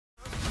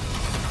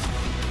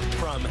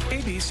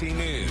ABC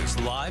News,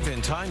 live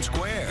in Times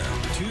Square,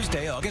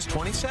 Tuesday, August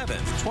 27th,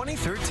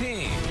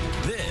 2013.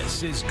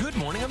 This is Good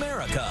Morning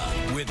America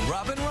with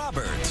Robin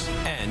Roberts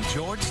and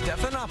George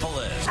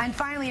Stephanopoulos. And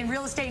finally, in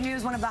real estate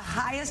news, one of the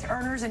highest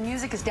earners in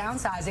music is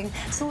downsizing.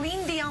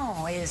 Celine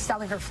Dion is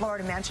selling her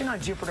Florida mansion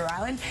on Jupiter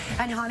Island.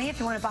 And honey, if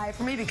you want to buy it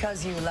for me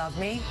because you love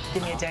me,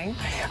 give me a ding.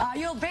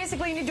 You'll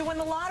basically need to win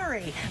the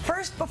lottery.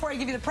 First, before I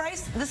give you the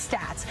price, the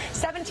stats.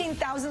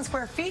 17,000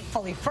 square feet,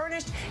 fully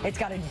furnished. It's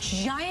got a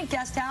giant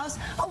guest house,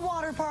 a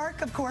water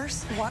park, of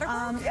course. Water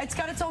park? It's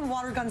got its own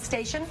water gun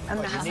station. You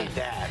need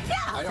that.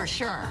 Yeah, for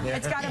sure.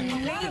 It's got a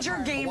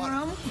major game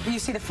room. You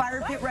see the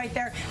fire pit right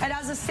there. It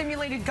has a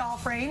simulated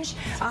golf range.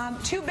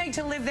 Too big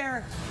to live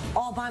there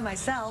all by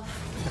myself.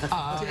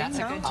 That's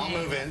a good I'll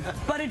move in.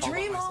 But a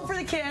dream home for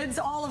the kids,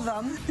 all of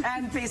them,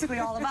 and basically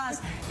all of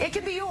us. It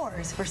can be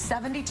yours for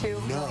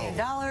 $72 million.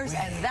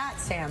 And that,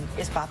 Sam,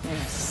 is pop news.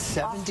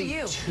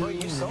 $72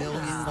 million.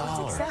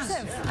 It's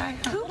expensive.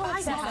 Who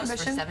buys a house for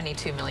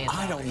 $72 million?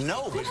 I don't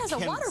know. Who has a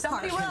water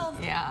park? Somebody will.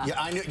 Yeah. Yeah,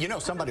 I know. You know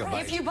somebody will buy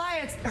it. If you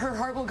buy it, her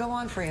heart will go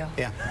on for you.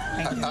 Yeah.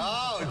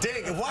 Oh,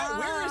 dig.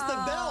 Where is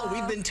the bell?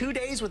 We've been 2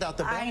 days without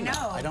the bell. I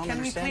know. I don't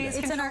understand we please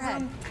it. It's in our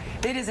head.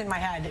 It is in my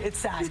head. It's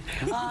sad.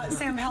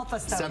 Sam, help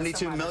us, though.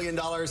 $72 million,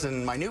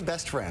 and my new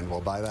best friend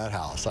will buy that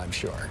house, I'm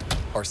sure.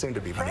 Or soon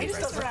to be my new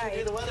best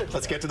friend. Right.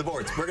 Let's get to the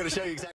boards. We're going to show you exactly.